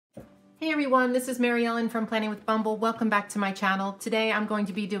Hey everyone, this is Mary Ellen from Planning with Bumble. Welcome back to my channel. Today I'm going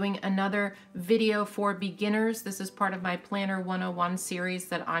to be doing another video for beginners. This is part of my Planner 101 series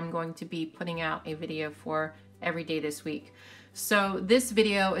that I'm going to be putting out a video for every day this week. So this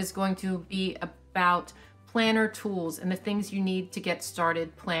video is going to be about planner tools and the things you need to get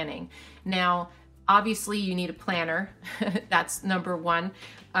started planning. Now, obviously you need a planner. That's number one.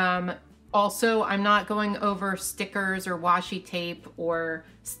 Also, I'm not going over stickers or washi tape or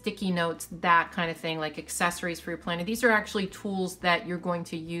sticky notes, that kind of thing, like accessories for your planner. These are actually tools that you're going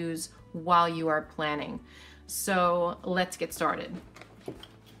to use while you are planning. So let's get started.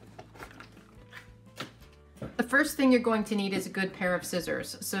 The first thing you're going to need is a good pair of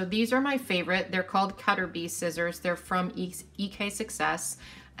scissors. So these are my favorite. They're called Cutter Bee scissors. They're from EK Success,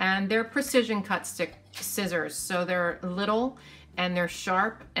 and they're precision cut scissors. So they're little and they're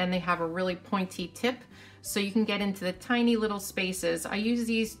sharp and they have a really pointy tip, so you can get into the tiny little spaces. I use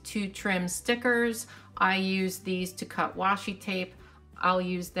these to trim stickers. I use these to cut washi tape. I'll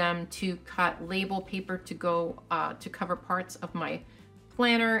use them to cut label paper to go to cover parts of my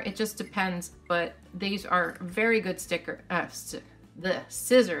planner. It just depends, but these are very good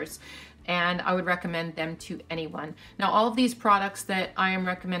scissors, and I would recommend them to anyone. Now, all of these products that I am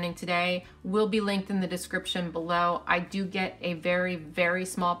recommending today will be linked in the description below. I do get a very, very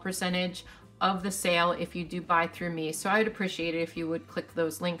small percentage of the sale if you do buy through me, so I'd appreciate it if you would click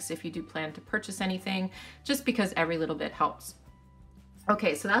those links if you do plan to purchase anything, just because every little bit helps.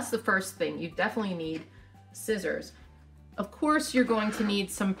 Okay, so that's the first thing. You definitely need scissors. Of course, you're going to need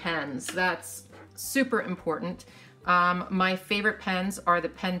some pens. That's super important. My favorite pens are the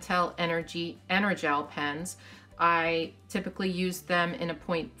Pentel Energel pens. I typically use them in a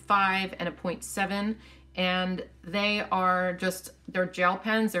 0.5 and a 0.7, and they're gel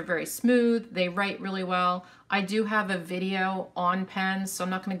pens. They're very smooth. They write really well. I do have a video on pens, so I'm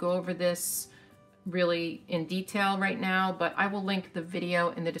not going to go over this really in detail right now, but I will link the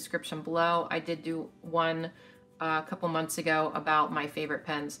video in the description below. I did do one a couple months ago about my favorite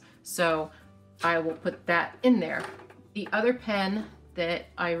pens, so I will put that in there. The other pen that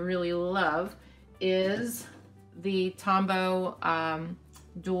I really love is the Tombow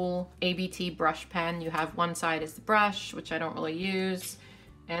dual ABT brush pen. You have one side is the brush, which I don't really use,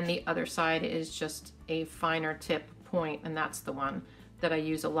 and the other side is just a finer tip point, and that's the one that I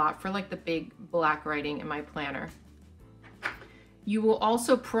use a lot for like the big black writing in my planner. You will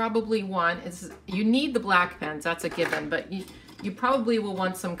also probably want, you need the black pens, that's a given, but you probably will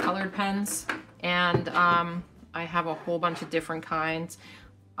want some colored pens, and I have a whole bunch of different kinds.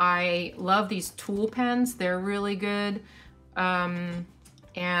 I love these tool pens, they're really good.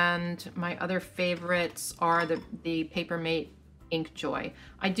 And my other favorites are the Papermate Ink Joy.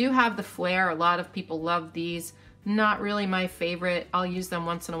 I do have the Flare, a lot of people love these. Not really my favorite. I'll use them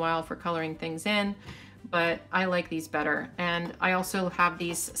once in a while for coloring things in, but I like these better. And I also have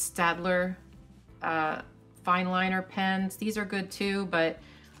these Staedtler fine liner pens. These are good too, but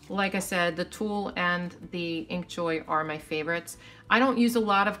like I said, the Tool and the Ink Joy are my favorites. I don't use a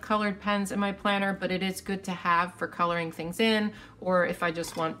lot of colored pens in my planner, but it is good to have for coloring things in, or if I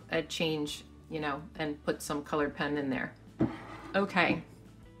just want a change, you know, and put some colored pen in there. Okay.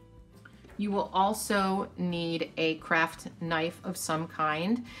 You will also need a craft knife of some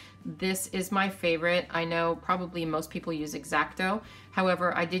kind. This is my favorite. I know probably most people use X-Acto.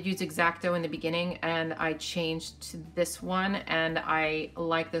 However, I did use X-Acto in the beginning and I changed to this one, and I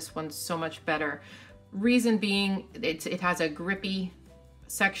like this one so much better. Reason being, it has a grippy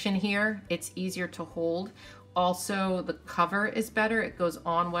section here. It's easier to hold. Also, the cover is better. It goes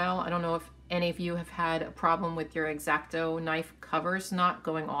on well. I don't know if any of you have had a problem with your X-Acto knife covers not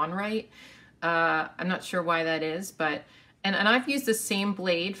going on right. I'm not sure why that is, but and I've used the same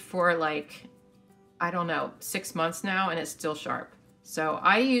blade for like, I don't know, 6 months now, and it's still sharp. So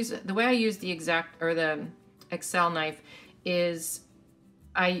the way I use the Excel knife is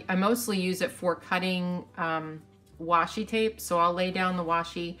I mostly use it for cutting washi tape. So I'll lay down the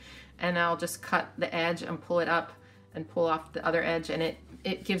washi and I'll just cut the edge and pull it up and pull off the other edge, and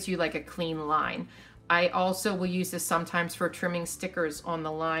it gives you like a clean line. I also will use this sometimes for trimming stickers on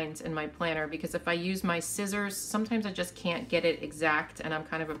the lines in my planner, because if I use my scissors, sometimes I just can't get it exact, and I'm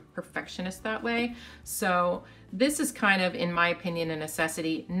kind of a perfectionist that way. So this is kind of, in my opinion, a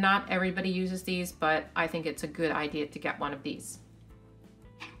necessity. Not everybody uses these, but I think it's a good idea to get one of these.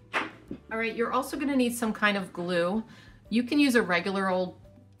 All right, you're also gonna need some kind of glue. You can use a regular old,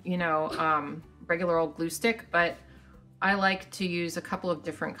 regular old glue stick, but I like to use a couple of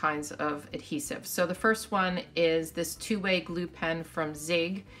different kinds of adhesive. So the first one is this two-way glue pen from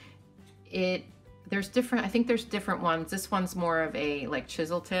Zig. I think there's different ones. This one's more of a like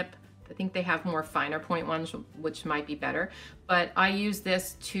chisel tip. I think they have more finer point ones, which might be better. But I use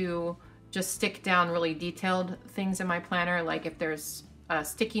this to just stick down really detailed things in my planner. Like if there's a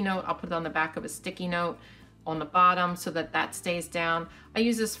sticky note, I'll put it on the back of a sticky note on the bottom so that that stays down. I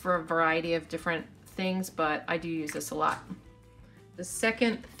use this for a variety of different things, but I do use this a lot. The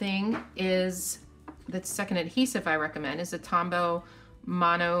second thing is, the second adhesive I recommend is a Tombow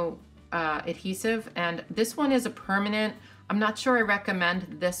mono adhesive, and this one is a permanent. I'm not sure I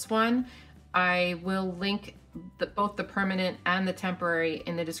recommend this one. I will link both the permanent and the temporary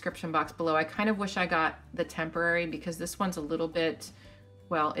in the description box below. I kind of wish I got the temporary because this one's a little bit,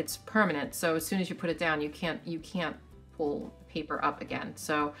 well, it's permanent, so as soon as you put it down, you can't pull paper up again.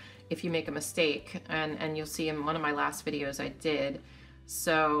 So if you make a mistake, and you'll see in one of my last videos I did,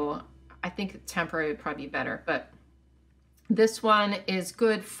 so I think temporary would probably be better. But this one is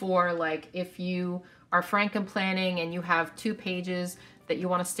good for, like, if you are franken-planning and you have 2 pages that you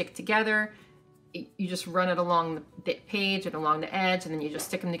want to stick together, you just run it along the page and along the edge, and then you just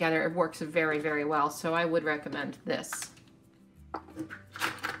stick them together. It works very, very well, so I would recommend this.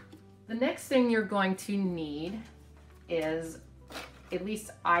 The next thing you're going to need is, at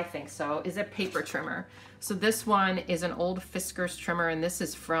least I think so, is a paper trimmer. So this one is an old Fiskars trimmer, and this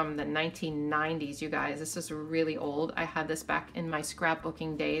is from the 1990s, you guys. This is really old. I had this back in my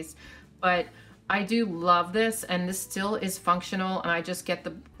scrapbooking days, but I do love this, and this still is functional, and I just get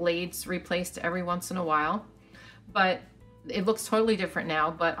the blades replaced every once in a while. But it looks totally different now,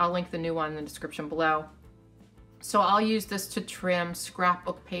 but I'll link the new one in the description below. So I'll use this to trim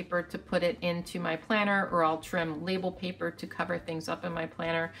scrapbook paper to put it into my planner, or I'll trim label paper to cover things up in my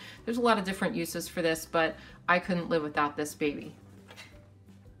planner. There's a lot of different uses for this, but I couldn't live without this baby.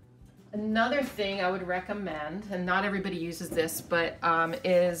 Another thing I would recommend, and not everybody uses this, but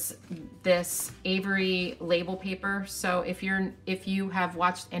is this Avery label paper. So if you have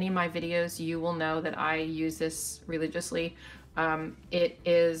watched any of my videos, you will know that I use this religiously. It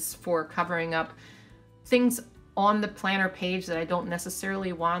is for covering up things on the planner page that I don't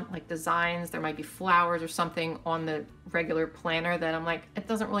necessarily want, like designs. There might be flowers or something on the regular planner that I'm like, it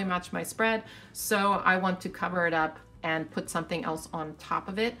doesn't really match my spread, so I want to cover it up and put something else on top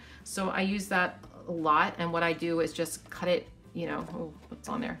of it. So I use that a lot, and what I do is just cut it, you know, oh, what's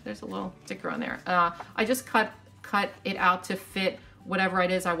on there? There's a little sticker on there. I just cut it out to fit whatever it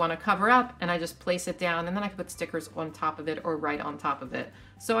is I want to cover up, and I just place it down, and then I can put stickers on top of it or right on top of it.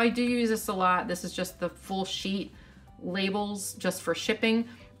 So I do use this a lot. This is just the full sheet labels just for shipping,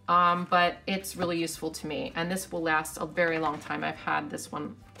 but it's really useful to me, and this will last a very long time. I've had this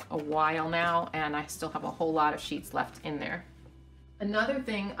one a while now, and I still have a whole lot of sheets left in there. Another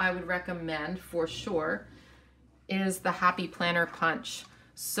thing I would recommend for sure is the Happy Planner Punch.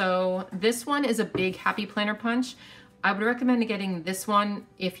 So this one is a big Happy Planner Punch. I would recommend getting this one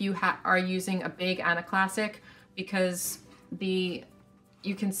if you are using a big and a classic, because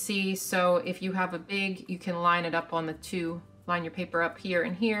you can see, so if you have a big, you can line it up on the two, line your paper up here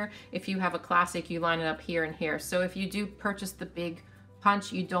and here. If you have a classic, you line it up here and here. So if you do purchase the big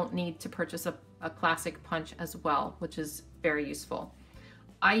punch, you don't need to purchase a classic punch as well, which is very useful.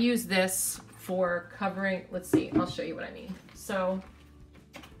 I use this for covering, let's see, I'll show you what I mean. So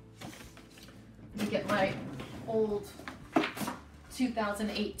let me get my old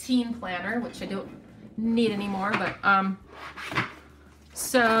 2018 planner, which I don't need anymore, but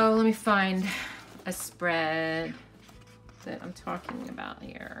so let me find a spread that I'm talking about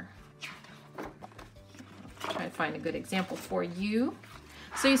here. I'll try to find a good example for you.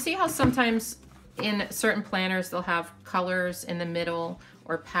 So you see how sometimes in certain planners they'll have colors in the middle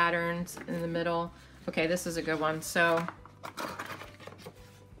or patterns in the middle. Okay, this is a good one. So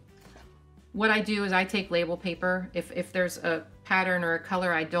what I do is I take label paper. If there's a pattern or a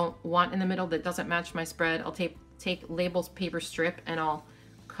color I don't want in the middle that doesn't match my spread, I'll take labels paper strip and I'll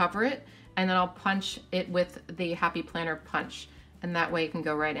cover it, and then I'll punch it with the Happy Planner Punch, and that way it can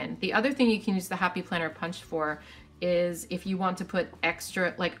go right in. The other thing you can use the Happy Planner Punch for is if you want to put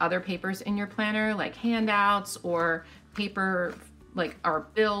extra, like other papers in your planner, like handouts or paper, like our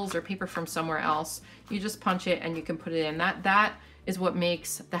bills or paper from somewhere else, you just punch it and you can put it in. That is what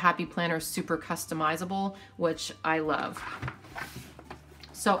makes the Happy Planner super customizable, which I love.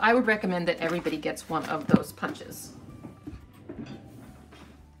 So I would recommend that everybody gets one of those punches.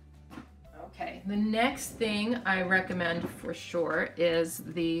 Okay, the next thing I recommend for sure is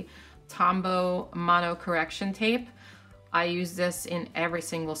the Tombow Mono Correction Tape. I use this in every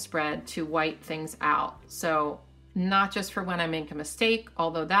single spread to white things out. So not just for when I make a mistake,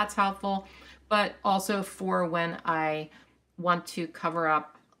 although that's helpful, but also for when I want to cover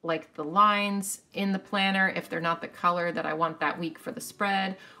up like the lines in the planner if they're not the color that I want that week for the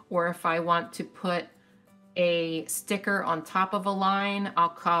spread, or if I want to put a sticker on top of a line, I'll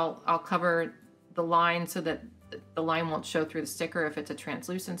cover the line so that the line won't show through the sticker if it's a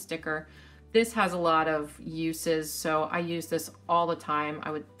translucent sticker. This has a lot of uses, so I use this all the time.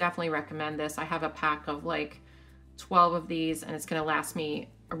 I would definitely recommend this. I have a pack of like 12 of these, and it's gonna last me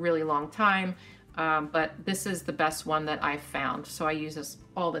a really long time, but this is the best one that I've found, so I use this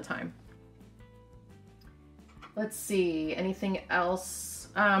all the time. Let's see, anything else?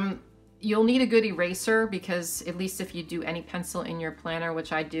 You'll need a good eraser, because at least if you do any pencil in your planner,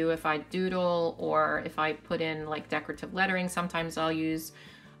 which I do if I doodle or if I put in like decorative lettering, sometimes I'll use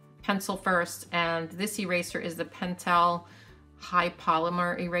pencil first. And this eraser is the Pentel High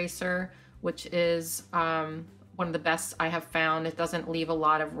Polymer eraser, which is one of the best I have found. It doesn't leave a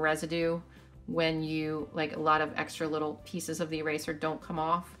lot of residue when you, like, a lot of extra little pieces of the eraser don't come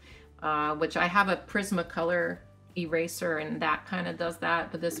off, which I have a Prismacolor eraser and that kind of does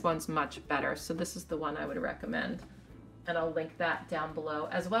that, but this one's much better. So this is the one I would recommend, and I'll link that down below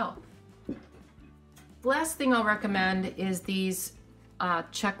as well. The last thing I'll recommend is these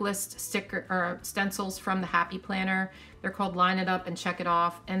checklist sticker or stencils from the Happy Planner. They're called Line It Up and Check It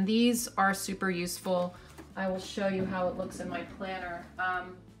Off, and these are super useful. I will show you how it looks in my planner.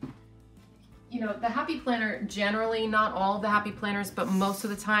 You know, the Happy Planner, generally, not all of the Happy Planners, but most of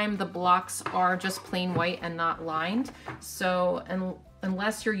the time the blocks are just plain white and not lined. So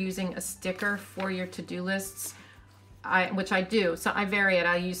unless you're using a sticker for your to-do lists, which I do, so I vary it.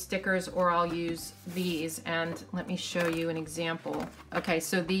 I'll use stickers or I'll use these, and let me show you an example. Okay,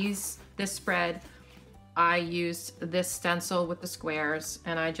 so this spread, I used this stencil with the squares,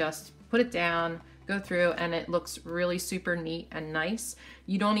 and I just put it down, go through, and it looks really super neat and nice.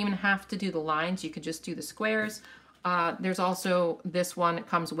 You don't even have to do the lines, you could just do the squares. There's also this one that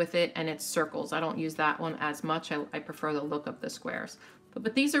comes with it, and it's circles. I don't use that one as much. I prefer the look of the squares.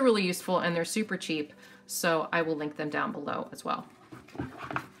 But these are really useful, and they're super cheap, so I will link them down below as well.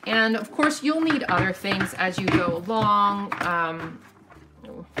 And of course, you'll need other things as you go along.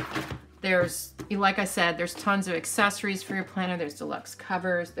 There's, like I said, there's tons of accessories for your planner. There's deluxe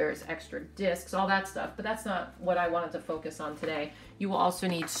covers, there's extra discs, all that stuff, but that's not what I wanted to focus on today. You will also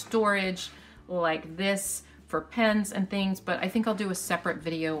need storage like this for pens and things, but I think I'll do a separate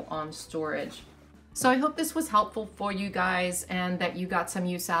video on storage. So I hope this was helpful for you guys and that you got some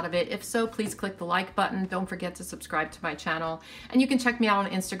use out of it. If so, please click the like button. Don't forget to subscribe to my channel. And you can check me out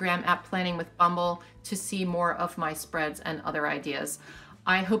on Instagram at Planning with Bumble to see more of my spreads and other ideas.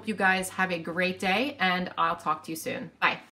 I hope you guys have a great day, and I'll talk to you soon. Bye.